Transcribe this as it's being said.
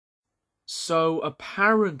So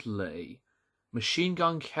apparently, Machine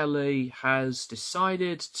Gun Kelly has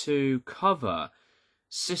decided to cover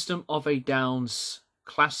System of a Down's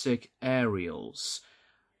classic aerials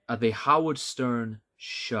at the Howard Stern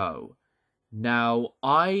show. Now,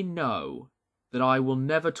 I know that I will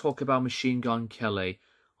never talk about Machine Gun Kelly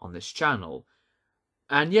on this channel,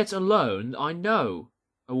 and yet alone, I know,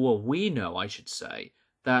 well, we know, I should say,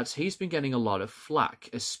 that he's been getting a lot of flack,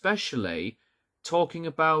 especially talking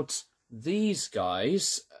about these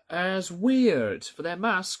guys as weird for their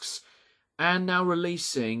masks, and now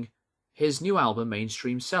releasing his new album,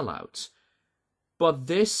 Mainstream Sellout. But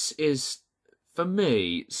this is, for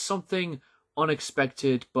me, something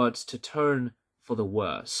unexpected, but to turn for the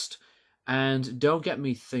worst. And don't get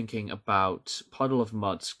me thinking about Puddle of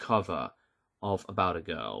Mud's cover of About a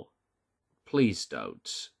Girl. Please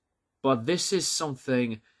don't. But this is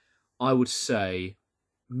something I would say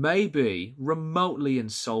maybe remotely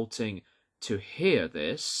insulting to hear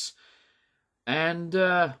this. And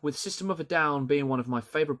with System of a Down being one of my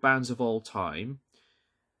favourite bands of all time,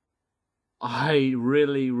 I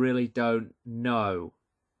really don't know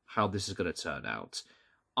how this is going to turn out.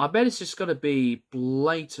 I bet it's just going to be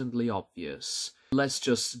blatantly obvious. Let's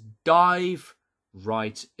just dive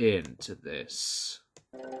right into this.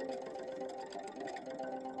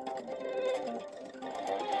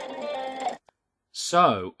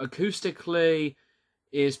 So, acoustically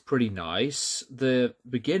is pretty nice. The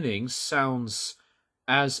beginning sounds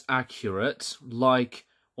as accurate like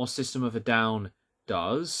what System of a Down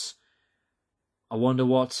does. I wonder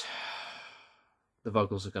what the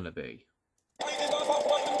vocals are going to be.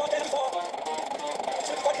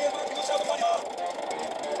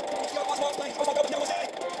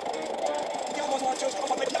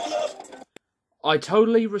 I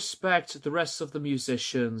totally respect the rest of the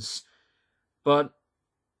musicians, but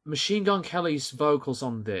Machine Gun Kelly's vocals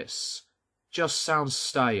on this just sound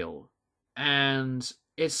stale, and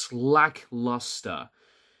it's lackluster.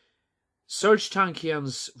 Serj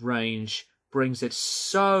Tankian's range brings it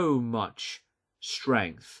so much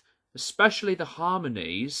strength, especially the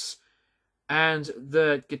harmonies, and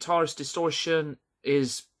the guitar's distortion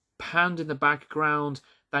is panned in the background,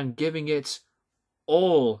 than giving it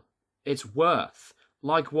all its worth,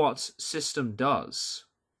 like what System does.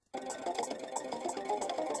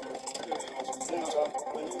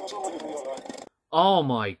 Oh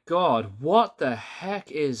my god, what the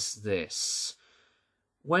heck is this?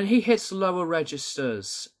 When he hits lower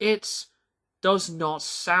registers, it does not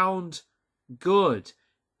sound good.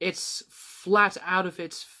 It's flat out of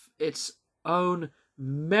its own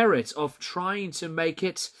merit of trying to make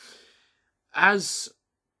it as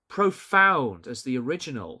profound as the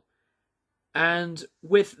original. And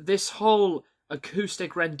with this whole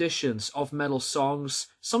acoustic renditions of metal songs,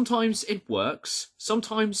 sometimes it works,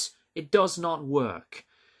 sometimes it does not work.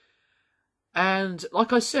 And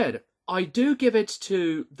like I said, I do give it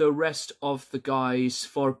to the rest of the guys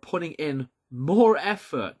for putting in more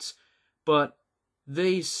effort, but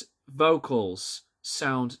these vocals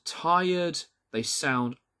sound tired, they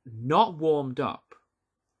sound not warmed up.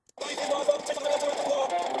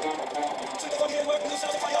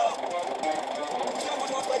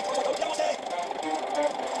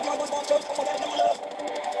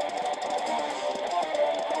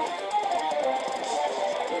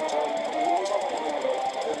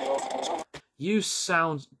 You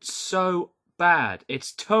sound so bad.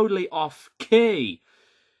 It's totally off key.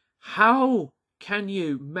 How can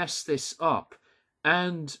you mess this up?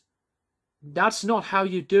 And that's not how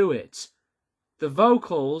you do it. The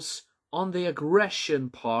vocals on the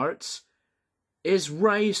aggression part is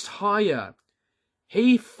raised higher.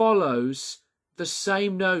 He follows the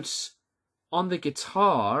same notes on the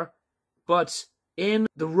guitar, but in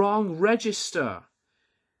the wrong register.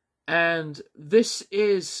 And this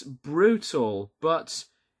is brutal, but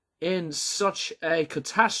in such a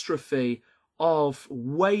catastrophe of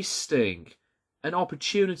wasting an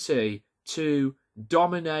opportunity to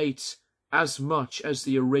dominate as much as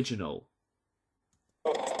the original.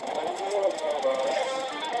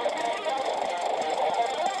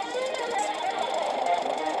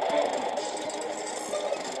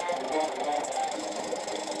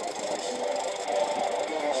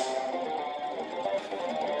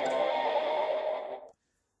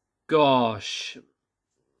 Gosh,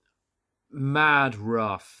 mad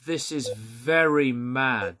rough. This is very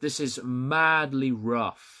mad. This is madly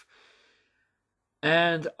rough.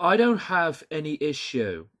 And I don't have any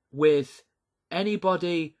issue with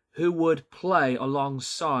anybody who would play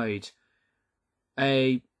alongside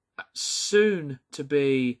a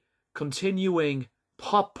soon-to-be continuing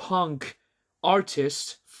pop-punk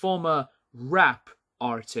artist, former rap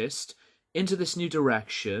artist, into this new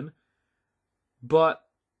direction, but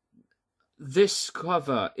this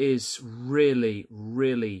cover is really,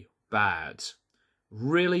 really bad.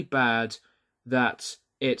 Really bad that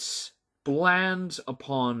it's bland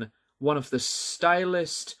upon one of the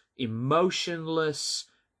stilest, emotionless,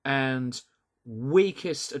 and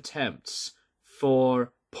weakest attempts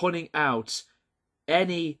for putting out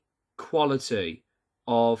any quality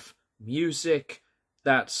of music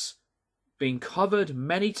that's been covered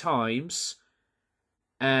many times,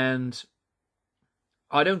 and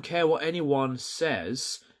I don't care what anyone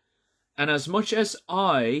says. And as much as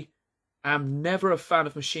I am never a fan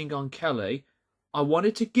of Machine Gun Kelly, I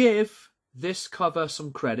wanted to give this cover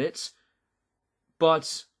some credit,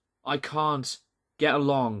 but I can't get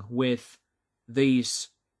along with these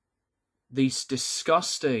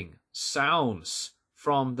disgusting sounds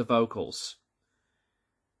from the vocals.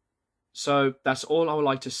 So that's all I would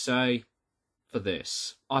like to say for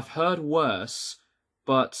this. I've heard worse,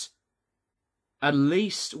 but at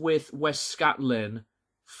least with Wes Scatlin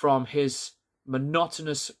from his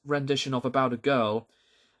monotonous rendition of About a Girl,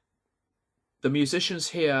 the musicians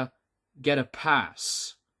here get a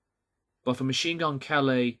pass. But for Machine Gun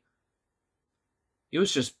Kelly, he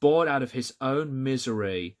was just bored out of his own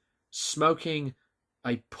misery, smoking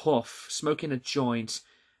a puff, smoking a joint,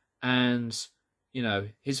 and, you know,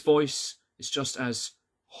 his voice is just as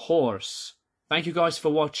hoarse. Thank you guys for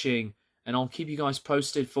watching, and I'll keep you guys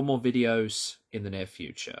posted for more videos in the near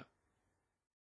future.